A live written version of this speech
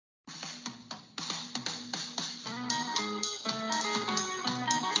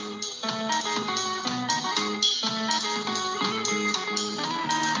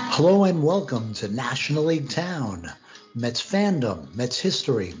Hello and welcome to National League Town, Mets fandom, Mets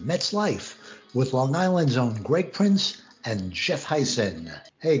history, Mets life, with Long Island's own Greg Prince and Jeff Heisen.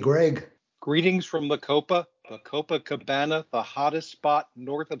 Hey, Greg. Greetings from the Copacabana, the hottest spot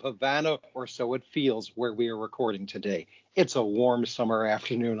north of Havana, or so it feels where we are recording today. It's a warm summer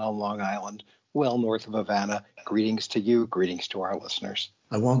afternoon on Long Island, well north of Havana. Greetings to you, greetings to our listeners.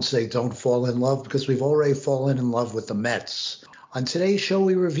 I won't say don't fall in love because we've already fallen in love with the Mets. On today's show,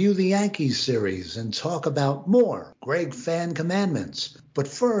 we review the Yankees series and talk about more Greg fan commandments. But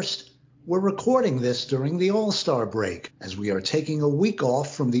first, we're recording this during the All-Star break, as we are taking a week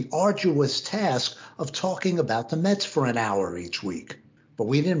off from the arduous task of talking about the Mets for an hour each week. But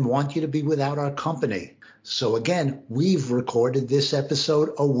we didn't want you to be without our company. So again, we've recorded this episode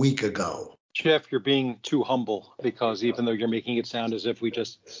a week ago. Jeff, you're being too humble, because even though you're making it sound as if we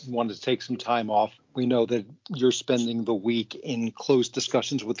just wanted to take some time off, we know that you're spending the week in close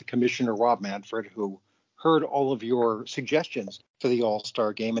discussions with the commissioner, Rob Manfred, who heard all of your suggestions for the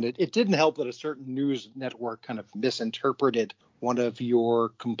All-Star game. And it didn't help that a certain news network kind of misinterpreted one of your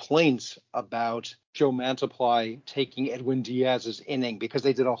complaints about Joe Mantiply taking Edwin Diaz's inning, because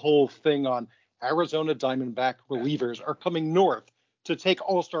they did a whole thing on Arizona Diamondback relievers are coming north to take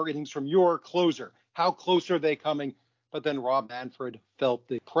All-Star innings from your closer. How close are they coming? But then Rob Manfred felt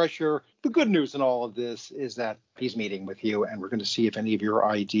the pressure. The good news in all of this is that he's meeting with you, and we're going to see if any of your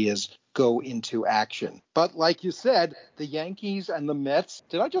ideas go into action. But like you said, the Yankees and the Mets,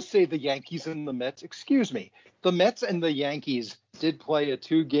 did I just say the Yankees and the Mets? Excuse me. The Mets and the Yankees did play a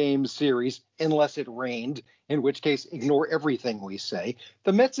 2-game series, unless it rained, in which case ignore everything we say.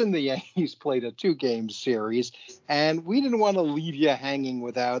 The Mets and the Yankees played a 2-game series, and we didn't want to leave you hanging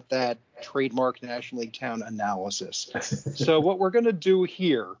without that trademark National League Town analysis. So what we're going to do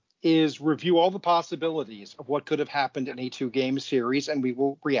here is review all the possibilities of what could have happened in a 2-game series, and we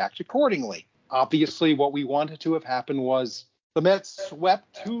will react accordingly. Obviously, what we wanted to have happened was the Mets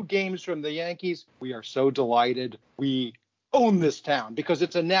swept 2 games from the Yankees. We are so delighted. We own this town because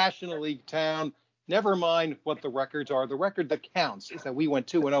it's a National League town. Never mind what the records are. The record that counts is that we went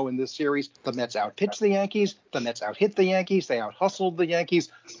 2-0 in this series. The Mets outpitched the Yankees. The Mets outhit the Yankees. They outhustled the Yankees.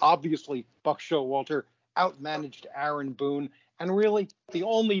 Obviously, Buck Showalter outmanaged Aaron Boone. And really, the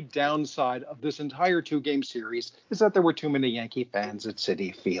only downside of this entire 2-game series is that there were too many Yankee fans at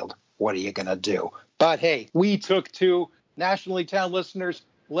Citi Field. What are you going to do? But hey, we took 2. National League Town listeners,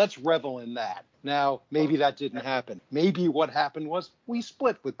 let's revel in that. Now, maybe that didn't happen. Maybe what happened was we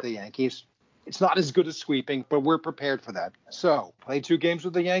split with the Yankees. It's not as good as sweeping, but we're prepared for that. So, played 2 games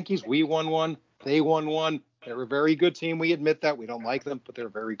with the Yankees. We won 1. They won 1. They're a very good team. We admit that. We don't like them, but they're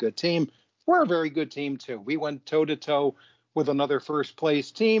a very good team. We're a very good team, too. We went toe-to-toe with another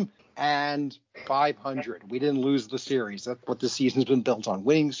first-place team, and 500. We didn't lose the series. That's what the season's been built on.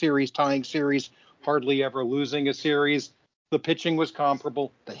 Winning series, tying series, hardly ever losing a series. The pitching was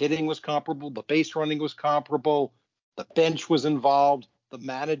comparable. The hitting was comparable. The base running was comparable. The bench was involved. The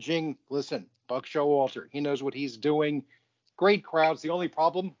managing, listen, Buck Showalter, he knows what he's doing. Great crowds. The only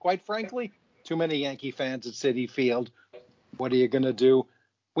problem, quite frankly, too many Yankee fans at Citi Field. What are you going to do?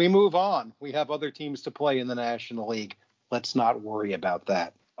 We move on. We have other teams to play in the National League. Let's not worry about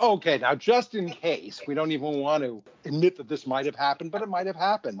that. Okay, now just in case, we don't even want to admit that this might have happened, but it might have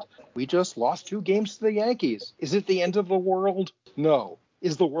happened. We just lost 2 games to the Yankees. Is it the end of the world? No.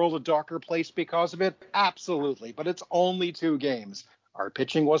 Is the world a darker place because of it? Absolutely, but it's only 2 games. Our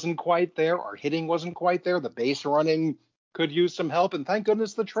pitching wasn't quite there. Our hitting wasn't quite there. The base running could use some help, and thank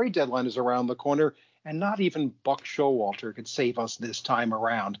goodness the trade deadline is around the corner, and not even Buck Showalter could save us this time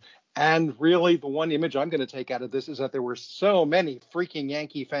around. And really, the one image I'm going to take out of this is that there were so many freaking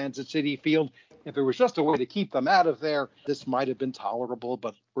Yankee fans at Citi Field. If there was just a way to keep them out of there, this might have been tolerable,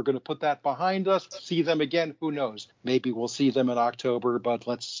 but we're going to put that behind us. See them again, who knows? Maybe we'll see them in October, but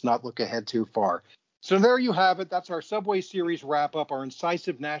let's not look ahead too far. So there you have it. That's our Subway Series wrap-up, our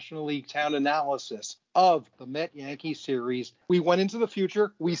incisive National League Town analysis of the Met-Yankee series. We went into the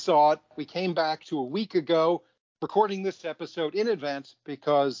future. We saw it. We came back to a week ago, recording this episode in advance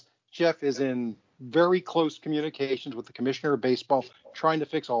because Jeff is in very close communications with the commissioner of baseball trying to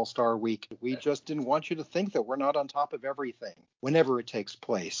fix All-Star Week. We just didn't want you to think that we're not on top of everything whenever it takes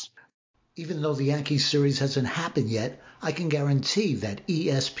place. Even though the Yankees series hasn't happened yet, I can guarantee that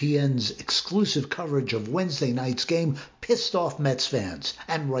ESPN's exclusive coverage of Wednesday night's game pissed off Mets fans,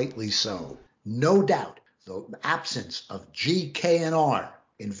 and rightly so. No doubt, the absence of GKNR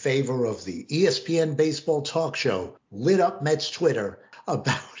in favor of the ESPN baseball talk show lit up Mets Twitter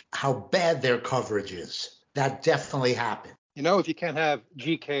about how bad their coverage is. That definitely happened. You know, if you can't have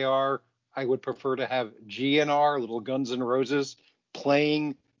GKR, I would prefer to have GNR, Little Guns N' Roses,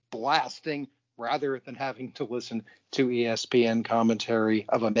 playing blasting rather than having to listen to ESPN commentary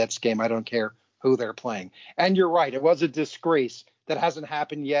of a Mets game. I don't care who they're playing. And you're right. It was a disgrace that hasn't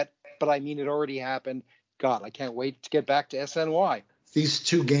happened yet, but I mean, it already happened. God, I can't wait to get back to SNY. These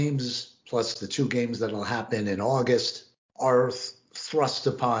two games, plus the two games that'll happen in August, are thrust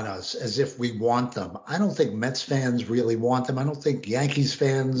upon us as if we want them. I don't think Mets fans really want them. I don't think Yankees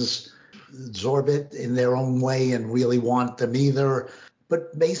fans absorb it in their own way and really want them either.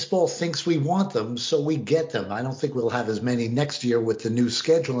 But baseball thinks we want them, so we get them. I don't think we'll have as many next year with the new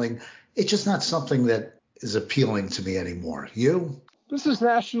scheduling. It's just not something that is appealing to me anymore. You? This is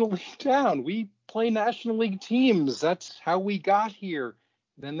National League Town. We play National League teams. That's how we got here.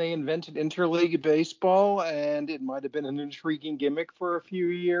 Then they invented interleague baseball, and it might have been an intriguing gimmick for a few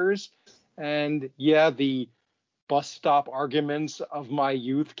years. And yeah, the bus stop arguments of my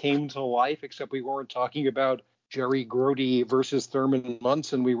youth came to life, except we weren't talking about Jerry Grody versus Thurman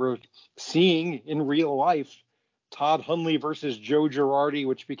Munson. We were seeing in real life Todd Hundley versus Joe Girardi,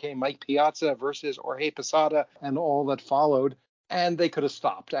 which became Mike Piazza versus Jorge Posada, and all that followed. And they could have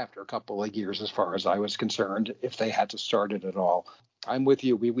stopped after a couple of years, as far as I was concerned, if they had to start it at all. I'm with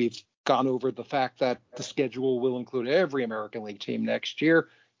you. We've gone over the fact that the schedule will include every American League team next year.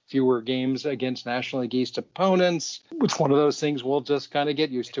 Fewer games against National League East opponents. It's one of those things we'll just kind of get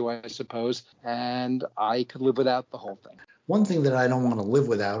used to, I suppose. And I could live without the whole thing. One thing that I don't want to live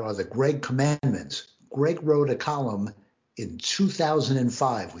without are the Greg Commandments. Greg wrote a column in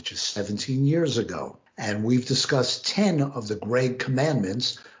 2005, which is 17 years ago. And we've discussed 10 of the Greg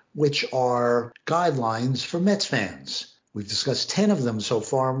Commandments, which are guidelines for Mets fans. We've discussed 10 of them so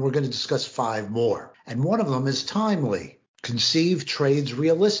far, and we're going to discuss 5 more. And one of them is timely. Conceive trades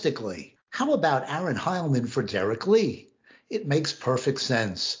realistically. How about Aaron Heilman for Derek Lee? It makes perfect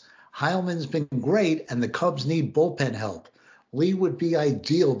sense. Heilman's been great, and the Cubs need bullpen help. Lee would be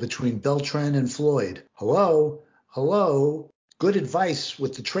ideal between Beltran and Floyd. Hello? Good advice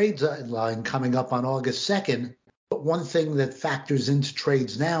with the trade deadline coming up on August 2nd. But one thing that factors into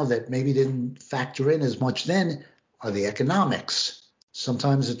trades now that maybe didn't factor in as much then are the economics.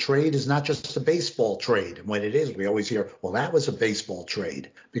 Sometimes a trade is not just a baseball trade. And when it is, we always hear, well, that was a baseball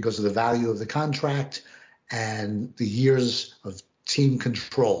trade because of the value of the contract and the years of team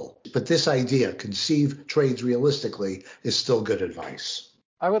control. But this idea, conceive trades realistically, is still good advice.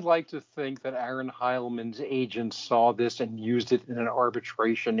 I would like to think that Aaron Heilman's agent saw this and used it in an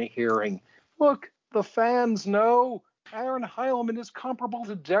arbitration hearing. Look, the fans know Aaron Heilman is comparable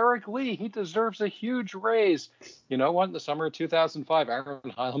to Derek Lee. He deserves a huge raise. You know what? In the summer of 2005, Aaron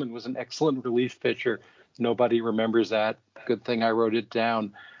Heilman was an excellent relief pitcher. Nobody remembers that. Good thing I wrote it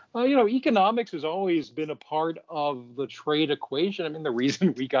down. Economics has always been a part of the trade equation. I mean, the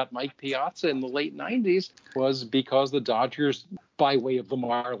reason we got Mike Piazza in the late 90s was because the Dodgers, by way of the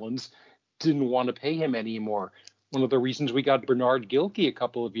Marlins, didn't want to pay him anymore. One of the reasons we got Bernard Gilkey a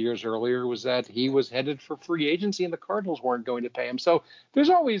couple of years earlier was that he was headed for free agency and the Cardinals weren't going to pay him. So there's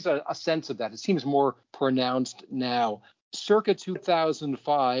always a sense of that. It seems more pronounced now. Circa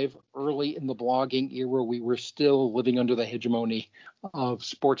 2005, early in the blogging era, we were still living under the hegemony of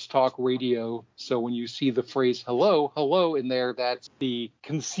sports talk radio. So when you see the phrase hello in there, that's the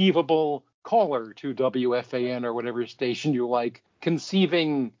conceivable caller to WFAN or whatever station you like,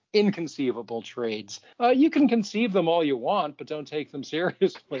 conceiving inconceivable trades. You can conceive them all you want, but don't take them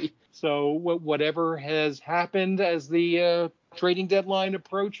seriously. So whatever has happened as the trading deadline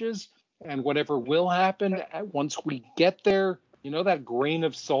approaches, and whatever will happen once we get there, that grain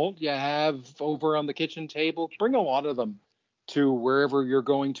of salt you have over on the kitchen table, bring a lot of them to wherever you're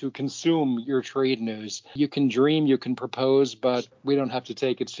going to consume your trade news. You can dream, you can propose, but we don't have to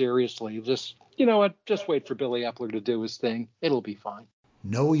take it seriously. Just, just wait for Billy Epler to do his thing. It'll be fine.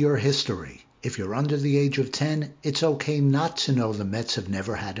 Know your history. If you're under the age of 10, it's okay not to know the Mets have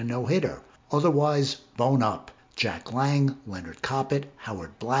never had a no-hitter. Otherwise, bone up. Jack Lang, Leonard Koppett,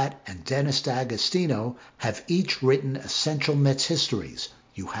 Howard Blatt, and Dennis D'Agostino have each written essential Mets histories.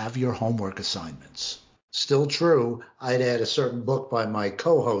 You have your homework assignments. Still true, I'd add a certain book by my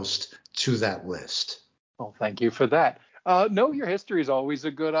co-host to that list. Well, thank you for that. Know your history is always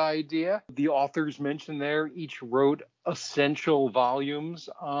a good idea. The authors mentioned there each wrote essential volumes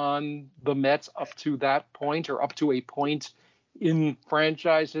on the Mets up to that point or up to a point in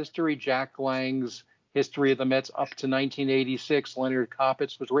franchise history. Jack Lang's History of the Mets up to 1986. Leonard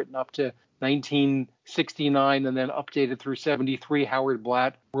Koppett's was written up to 1969 and then updated through 73. Howard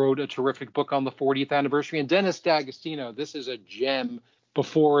Blatt wrote a terrific book on the 40th anniversary. And Dennis D'Agostino, this is a gem.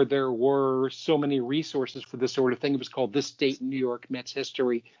 Before there were so many resources for this sort of thing, it was called This Date in New York Mets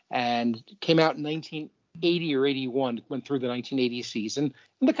History and came out in 80 or 81, went through the 1980 season,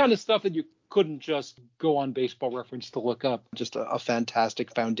 and the kind of stuff that you couldn't just go on Baseball Reference to look up. Just a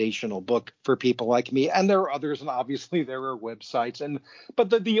fantastic foundational book for people like me. And there are others, and obviously there are websites. But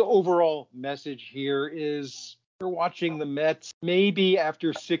the overall message here is you're watching the Mets. Maybe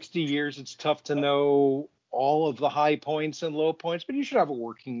after 60 years, it's tough to know all of the high points and low points, but you should have a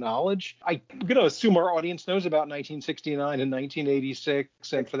working knowledge. I'm going to assume our audience knows about 1969 and 1986,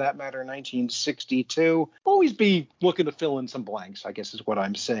 and for that matter, 1962. Always be looking to fill in some blanks, I guess is what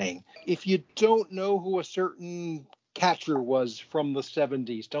I'm saying. If you don't know who a certain catcher was from the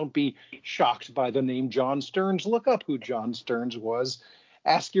 70s, don't be shocked by the name John Stearns. Look up who John Stearns was.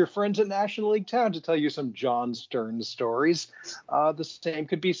 Ask your friends at National League Town to tell you some John Stearns stories. The same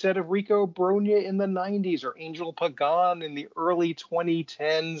could be said of Rico Brogna in the 90s or Angel Pagan in the early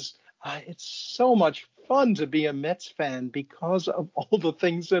 2010s. It's so much fun to be a Mets fan because of all the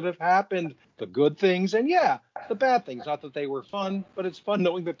things that have happened, the good things, and yeah, the bad things. Not that they were fun, but it's fun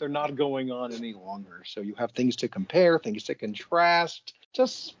knowing that they're not going on any longer. So you have things to compare, things to contrast.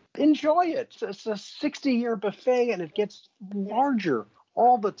 Just enjoy it. It's a 60-year buffet, and it gets larger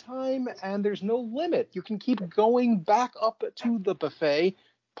all the time, and there's no limit. You can keep going back up to the buffet,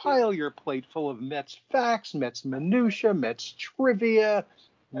 pile your plate full of Mets facts, Mets minutia, Mets trivia,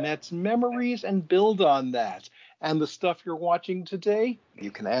 Mets memories, and build on that. And the stuff you're watching today,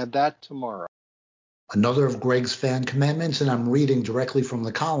 you can add that tomorrow. Another of Greg's fan commandments, and I'm reading directly from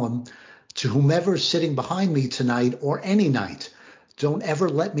the column, to whomever's sitting behind me tonight or any night, don't ever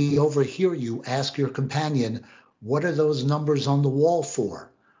let me overhear you ask your companion, what are those numbers on the wall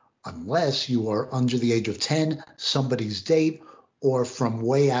for? Unless you are under the age of 10, somebody's date, or from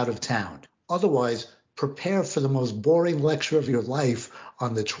way out of town. Otherwise, prepare for the most boring lecture of your life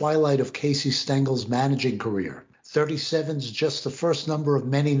on the twilight of Casey Stengel's managing career. 37's just the first number of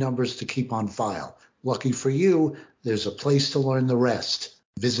many numbers to keep on file. Lucky for you, there's a place to learn the rest.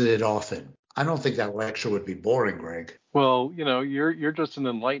 Visit it often. I don't think that lecture would be boring, Greg. Well, you're just an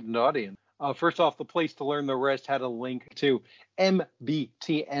enlightened audience. First off, the place to learn the rest had a link to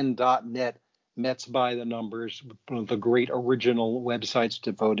mbtn.net, Mets by the Numbers, one of the great original websites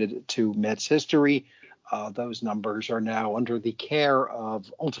devoted to Mets history. Those numbers are now under the care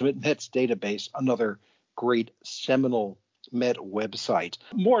of Ultimate Mets Database, another great seminal Met website.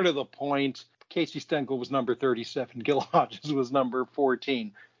 More to the point, Casey Stengel was number 37, Gil Hodges was number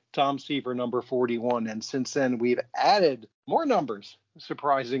 14. Tom Seaver, number 41. And since then, we've added more numbers,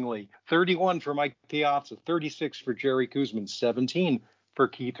 surprisingly. 31 for Mike Piazza, 36 for Jerry Koosman, 17 for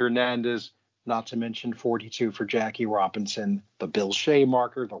Keith Hernandez, not to mention 42 for Jackie Robinson, the Bill Shea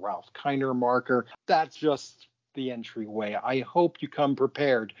marker, the Ralph Kiner marker. That's just the entryway. I hope you come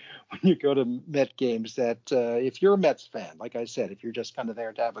prepared when you go to Met games that if you're a Mets fan, like I said, if you're just kind of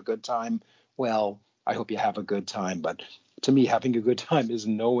there to have a good time, well, I hope you have a good time. But to me, having a good time is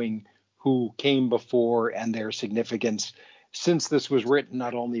knowing who came before and their significance. Since this was written,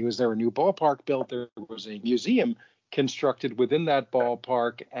 not only was there a new ballpark built, there was a museum constructed within that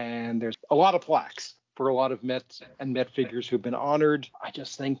ballpark, and there's a lot of plaques for a lot of Mets and Met figures who've been honored. I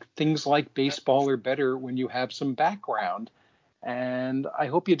just think things like baseball are better when you have some background, and I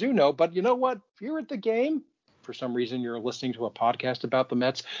hope you do know. But you know what? If you're at the game, for some reason you're listening to a podcast about the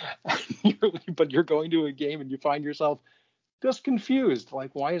Mets, but you're going to a game and you find yourself just confused.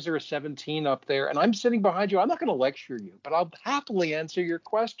 Like, why is there a 17 up there? And I'm sitting behind you. I'm not going to lecture you, but I'll happily answer your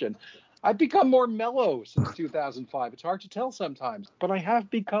question. I've become more mellow since 2005. It's hard to tell sometimes, but I have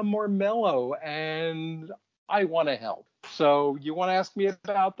become more mellow and I want to help. So you want to ask me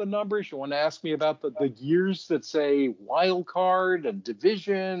about the numbers? You want to ask me about the years that say wild card and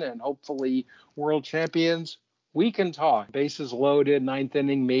division and hopefully world champions? We can talk. Bases loaded, ninth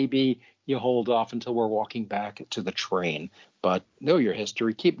inning, maybe you hold off until we're walking back to the train. But know your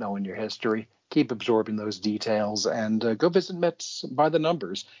history. Keep knowing your history. Keep absorbing those details, and go visit Mets by the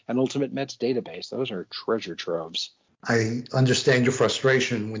Numbers and Ultimate Mets Database. Those are treasure troves. I understand your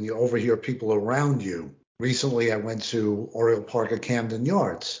frustration when you overhear people around you. Recently, I went to Oriole Park at Camden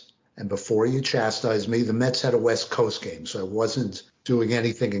Yards, and before you chastise me, the Mets had a West Coast game, so I wasn't doing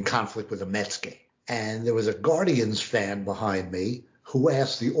anything in conflict with a Mets game. And there was a Guardians fan behind me who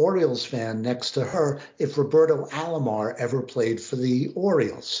asked the Orioles fan next to her if Roberto Alomar ever played for the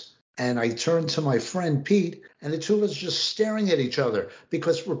Orioles. And I turned to my friend Pete, and the two of us just staring at each other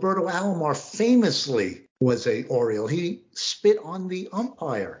because Roberto Alomar famously was a Oriole. He spit on the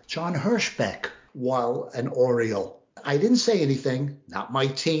umpire, John Hirschbeck, while an Oriole. I didn't say anything, not my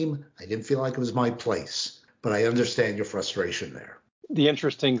team. I didn't feel like it was my place, but I understand your frustration there. The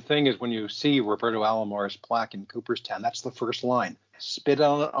interesting thing is when you see Roberto Alomar's plaque in Cooperstown, that's the first line. Spit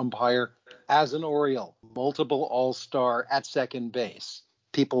on an umpire as an Oriole, multiple all-star at second base.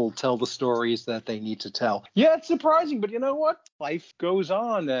 People tell the stories that they need to tell. Yeah, it's surprising, but you know what? Life goes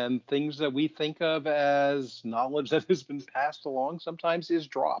on, and things that we think of as knowledge that has been passed along sometimes is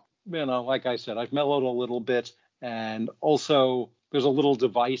dropped. Like I said, I've mellowed a little bit, and also there's a little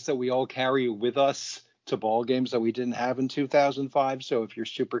device that we all carry with us to ball games that we didn't have in 2005. So if you're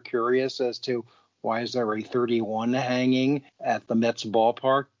super curious as to why is there a 31 hanging at the Mets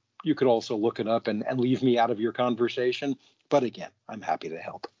ballpark, you could also look it up and leave me out of your conversation. But again, I'm happy to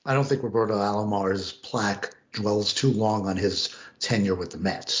help. I don't think Roberto Alomar's plaque dwells too long on his tenure with the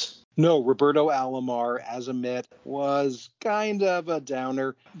Mets. No, Roberto Alomar as a Met was kind of a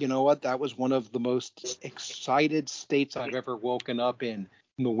downer. You know what? That was one of the most excited states I've ever woken up in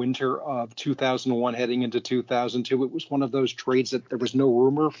the winter of 2001 heading into 2002. It was one of those trades that there was no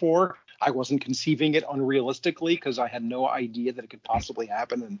rumor for. I wasn't conceiving it unrealistically because I had no idea that it could possibly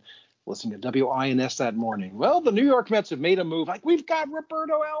happen. And listening to WINS that morning, well, the New York Mets have made a move. Like, we've got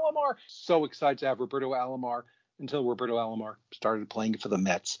Roberto Alomar. So excited to have Roberto Alomar until Roberto Alomar started playing for the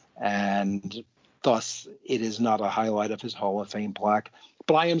Mets. And thus, it is not a highlight of his Hall of Fame plaque.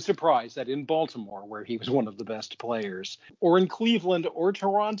 But I am surprised that in Baltimore, where he was one of the best players, or in Cleveland or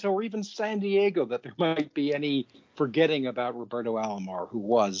Toronto or even San Diego, that there might be any forgetting about Roberto Alomar, who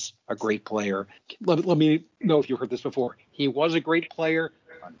was a great player. Let me know if you heard this before. He was a great player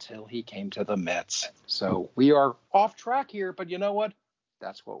until he came to the Mets. So we are off track here, but you know what?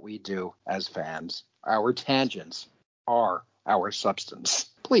 That's what we do as fans. Our tangents are our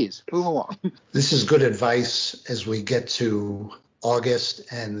substance. Please move along. This is good advice as we get to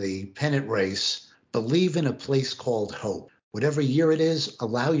August and the pennant race. Believe in a place called hope. Whatever year it is,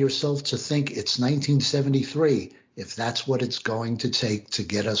 allow yourself to think it's 1973 if that's what it's going to take to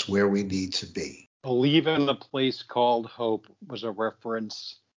get us where we need to be. Believe in a place called hope was a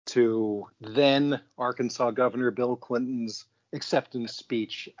reference to then Arkansas Governor Bill Clinton's acceptance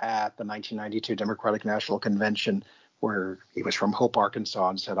speech at the 1992 Democratic National Convention, where he was from Hope, Arkansas,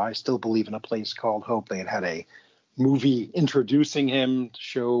 and said, I still believe in a place called hope. They had a movie introducing him to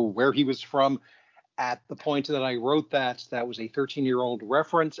show where he was from. At the point that I wrote that, that was a 13-year-old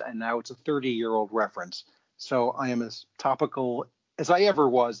reference, and now it's a 30-year-old reference. So I am as topical as I ever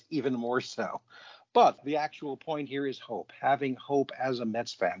was, even more so. But the actual point here is hope, having hope as a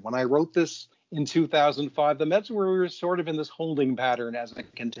Mets fan. When I wrote this in 2005, the Mets were sort of in this holding pattern as a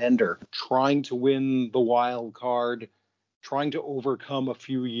contender, trying to win the wild card, trying to overcome a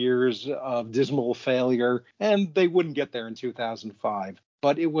few years of dismal failure, and they wouldn't get there in 2005.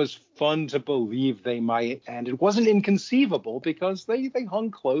 But it was fun to believe they might, and it wasn't inconceivable because they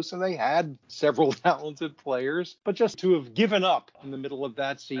hung close and they had several talented players. But just to have given up in the middle of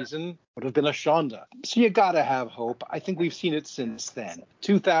that season would have been a shonda. So you got to have hope. I think we've seen it since then.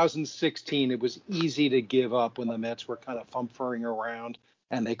 2016, it was easy to give up when the Mets were kind of fumfering around,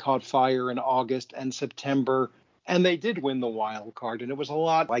 and they caught fire in August and September. And they did win the wild card, and it was a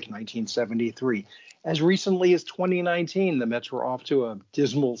lot like 1973. As recently as 2019, the Mets were off to a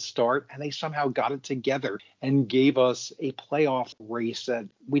dismal start, and they somehow got it together and gave us a playoff race that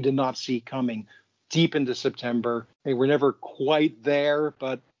we did not see coming deep into September. They were never quite there,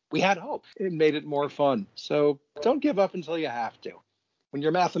 but we had hope. It made it more fun. So don't give up until you have to. When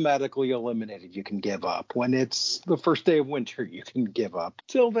you're mathematically eliminated, you can give up. When it's the first day of winter, you can give up.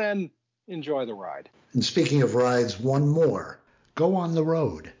 Till then, enjoy the ride. And speaking of rides, one more. Go on the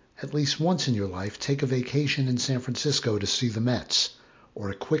road. At least once in your life, take a vacation in San Francisco to see the Mets, or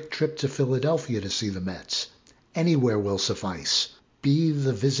a quick trip to Philadelphia to see the Mets. Anywhere will suffice. Be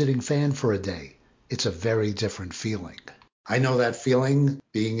the visiting fan for a day. It's a very different feeling. I know that feeling,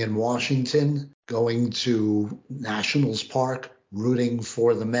 being in Washington, going to Nationals Park, rooting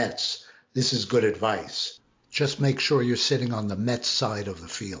for the Mets. This is good advice. Just make sure you're sitting on the Mets side of the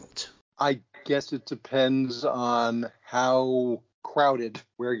field. I guess it depends on how crowded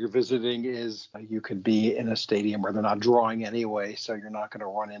where you're visiting is. You could be in a stadium where they're not drawing anyway, so you're not going to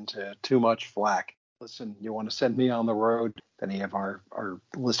run into too much flack. Listen, you want to send me on the road? If any of our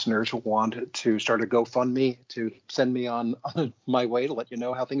listeners want to start a GoFundMe to send me on my way to let you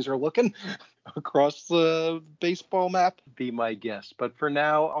know how things are looking across the baseball map, be my guest. But for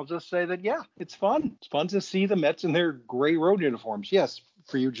now, I'll just say that, yeah, it's fun. It's fun to see the Mets in their gray road uniforms. Yes,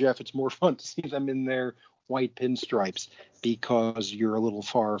 for you, Jeff, it's more fun to see them in their white pinstripes because you're a little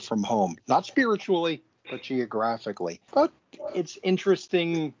far from home. Not spiritually, but geographically. But it's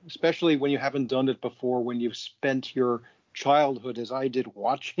interesting, especially when you haven't done it before, when you've spent your childhood as I did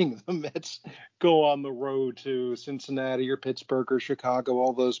watching the Mets go on the road to Cincinnati or Pittsburgh or Chicago,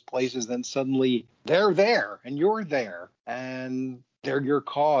 all those places. Then suddenly they're there and you're there and they're your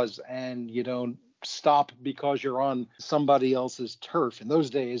cause, and you don't stop because you're on somebody else's turf. In those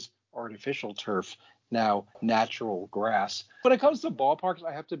days, artificial turf, now natural grass. When it comes to ballparks,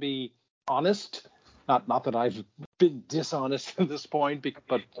 I have to be honest. Not that I've been dishonest at this point,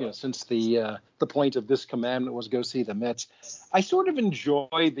 but since the point of this commandment was go see the Mets, I sort of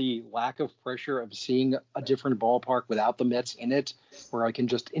enjoy the lack of pressure of seeing a different ballpark without the Mets in it, where I can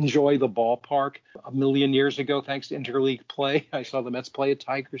just enjoy the ballpark. A million years ago, thanks to interleague play, I saw the Mets play at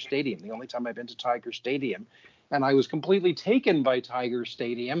Tiger Stadium, the only time I've been to Tiger Stadium, and I was completely taken by Tiger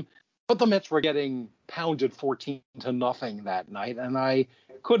Stadium. But the Mets were getting pounded 14-0 that night, and I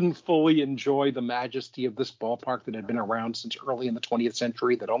couldn't fully enjoy the majesty of this ballpark that had been around since early in the 20th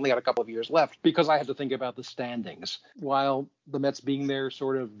century, that only had a couple of years left, because I had to think about the standings. While the Mets being there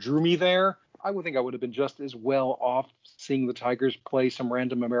sort of drew me there, I would think I would have been just as well off seeing the Tigers play some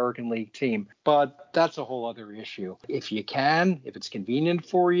random American League team. But that's a whole other issue. If you can, if it's convenient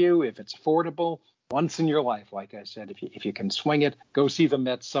for you, if it's affordable, once in your life, like I said, if you can swing it, go see the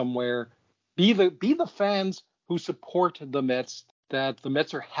Mets somewhere. Be the fans who support the Mets, that the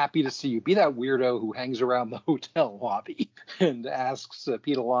Mets are happy to see you. Be that weirdo who hangs around the hotel lobby and asks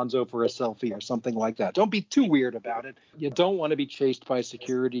Pete Alonso for a selfie or something like that. Don't be too weird about it. You don't want to be chased by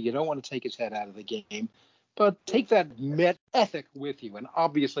security. You don't want to take his head out of the game. But take that Met ethic with you. And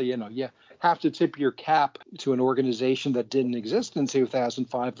obviously, you have to tip your cap to an organization that didn't exist in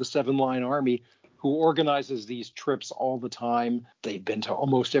 2005, the Seven Line Army, who organizes these trips all the time. They've been to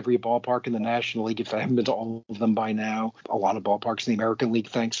almost every ballpark in the National League, if I haven't been to all of them by now. A lot of ballparks in the American League,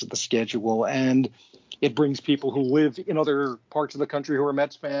 thanks to the schedule. And it brings people who live in other parts of the country who are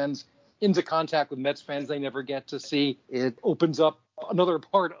Mets fans into contact with Mets fans they never get to see. It opens up another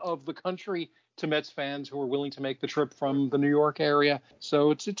part of the country to Mets fans who are willing to make the trip from the New York area. So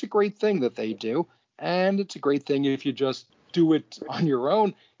it's a great thing that they do. And it's a great thing if you just do it on your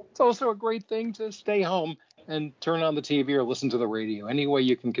own. It's also a great thing to stay home and turn on the TV or listen to the radio. Any way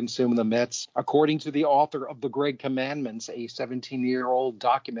you can consume the Mets, according to the author of The Gregg Commandments, a 17-year-old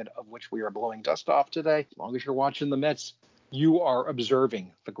document of which we are blowing dust off today. As long as you're watching the Mets, you are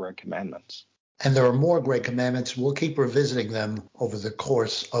observing the Gregg Commandments. And there are more Gregg Commandments. We'll keep revisiting them over the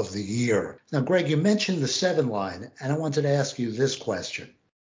course of the year. Now, Greg, you mentioned the Seven Line, and I wanted to ask you this question.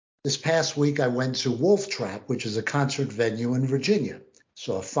 This past week, I went to Wolf Trap, which is a concert venue in Virginia.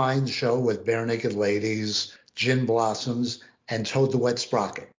 Saw a fine show with Bare Naked Ladies, Gin Blossoms, and Toad the Wet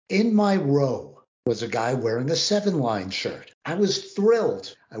Sprocket. In my row was a guy wearing a Seven Line shirt. I was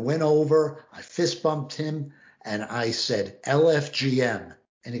thrilled. I went over, I fist bumped him, and I said, LFGM.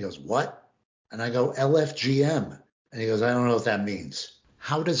 And he goes, what? And I go, LFGM. And he goes, I don't know what that means.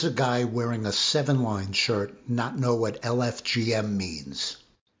 How does a guy wearing a Seven Line shirt not know what LFGM means?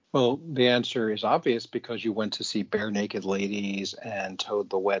 Well, the answer is obvious, because you went to see Bare Naked Ladies and Toad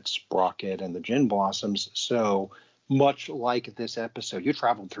the Wet Sprocket and the Gin Blossoms. So much like this episode, you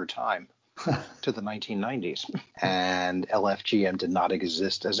traveled through time to the 1990s. And LFGM did not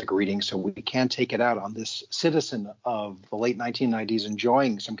exist as a greeting, so we can't take it out on this citizen of the late 1990s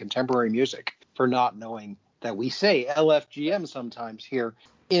enjoying some contemporary music for not knowing that we say LFGM sometimes here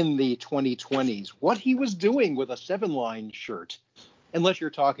in the 2020s. What he was doing with a Seven Line shirt, unless you're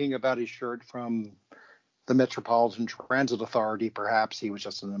talking about his shirt from the Metropolitan Transit Authority, perhaps he was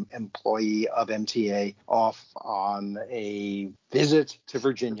just an employee of MTA off on a visit to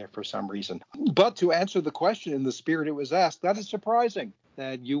Virginia for some reason. But to answer the question in the spirit it was asked, that is surprising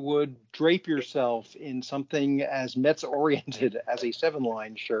that you would drape yourself in something as Mets-oriented as a Seven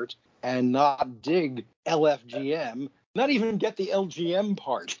Line shirt and not dig LFGM, not even get the LGM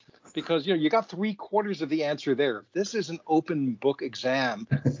part. Because, you got 3/4 of the answer there. If this is an open book exam,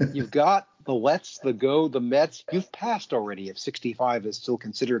 you've got the Let's, the Go, the Mets. You've passed already if 65 is still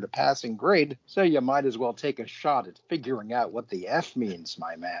considered a passing grade. So you might as well take a shot at figuring out what the F means,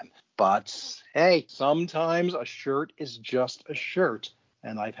 my man. But, hey, sometimes a shirt is just a shirt.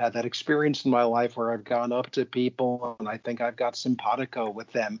 And I've had that experience in my life where I've gone up to people and I think I've got simpatico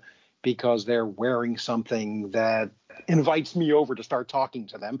with them because they're wearing something that invites me over to start talking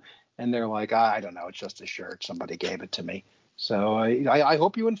to them. And they're like, I don't know, it's just a shirt. Somebody gave it to me. So I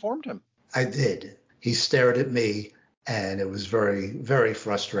hope you informed him. I did. He stared at me, and it was very, very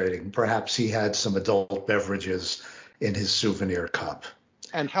frustrating. Perhaps he had some adult beverages in his souvenir cup.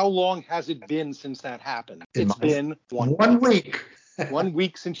 And how long has it been since that happened? It's been 1 week. 1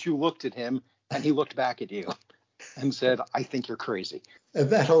 week since you looked at him, and he looked back at you. and said, I think you're crazy. And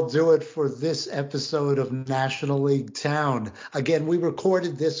that'll do it for this episode of National League Town. Again, we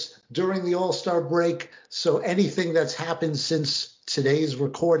recorded this during the All-Star break, so anything that's happened since today's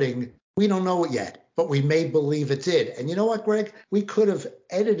recording, we don't know it yet, but we may believe it did. And you know what, Greg? We could have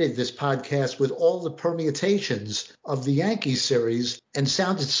edited this podcast with all the permutations of the Yankees series and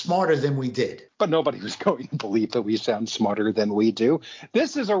sounded smarter than we did. But nobody was going to believe that we sound smarter than we do.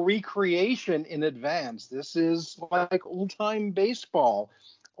 This is a recreation in advance. This is like old-time baseball.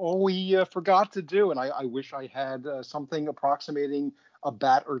 All we forgot to do, and I wish I had something approximating a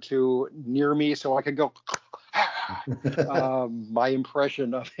bat or two near me so I could go my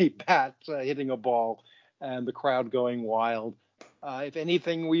impression of a bat hitting a ball and the crowd going wild. If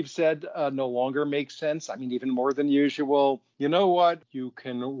anything we've said no longer makes sense, I mean, even more than usual, you know what? You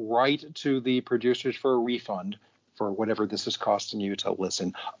can write to the producers for a refund for whatever this is costing you to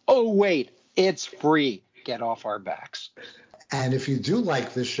listen. Oh, wait, it's free. Get off our backs. And if you do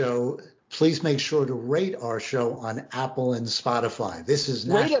like the show, please make sure to rate our show on Apple and Spotify. This is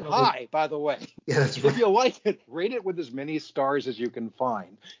Rate it high, by the way. Yeah, that's right. If you like it, rate it with as many stars as you can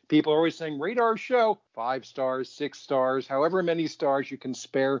find. People are always saying, rate our show 5 stars, 6 stars, however many stars you can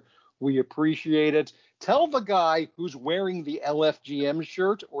spare. We appreciate it. Tell the guy who's wearing the LFGM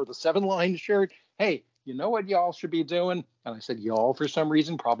shirt or the 7-line shirt, hey, you know what y'all should be doing? And I said y'all for some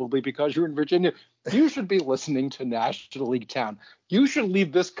reason, probably because you're in Virginia. You should be listening to National League Town. You should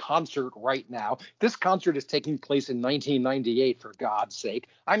leave this concert right now. This concert is taking place in 1998, for God's sake.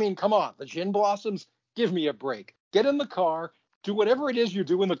 I mean, come on, the Gin Blossoms, give me a break. Get in the car, do whatever it is you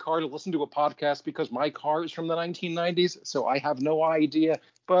do in the car to listen to a podcast, because my car is from the 1990s, so I have no idea.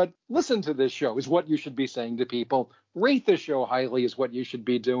 But listen to this show is what you should be saying to people. Rate the show highly is what you should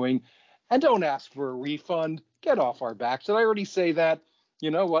be doing. And don't ask for a refund. Get off our backs. Did I already say that?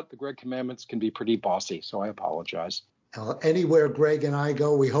 You know what? The Greg Commandments can be pretty bossy, so I apologize. Anywhere Greg and I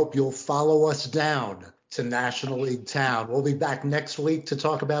go, we hope you'll follow us down to National League Town. We'll be back next week to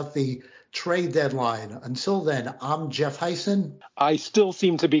talk about the trade deadline. Until then, I'm Jeff Heisen. I still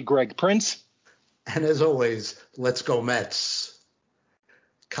seem to be Greg Prince. And as always, let's go Mets.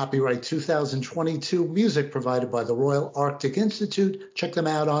 Copyright 2022, music provided by the Royal Arctic Institute. Check them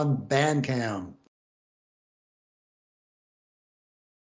out on Bandcamp.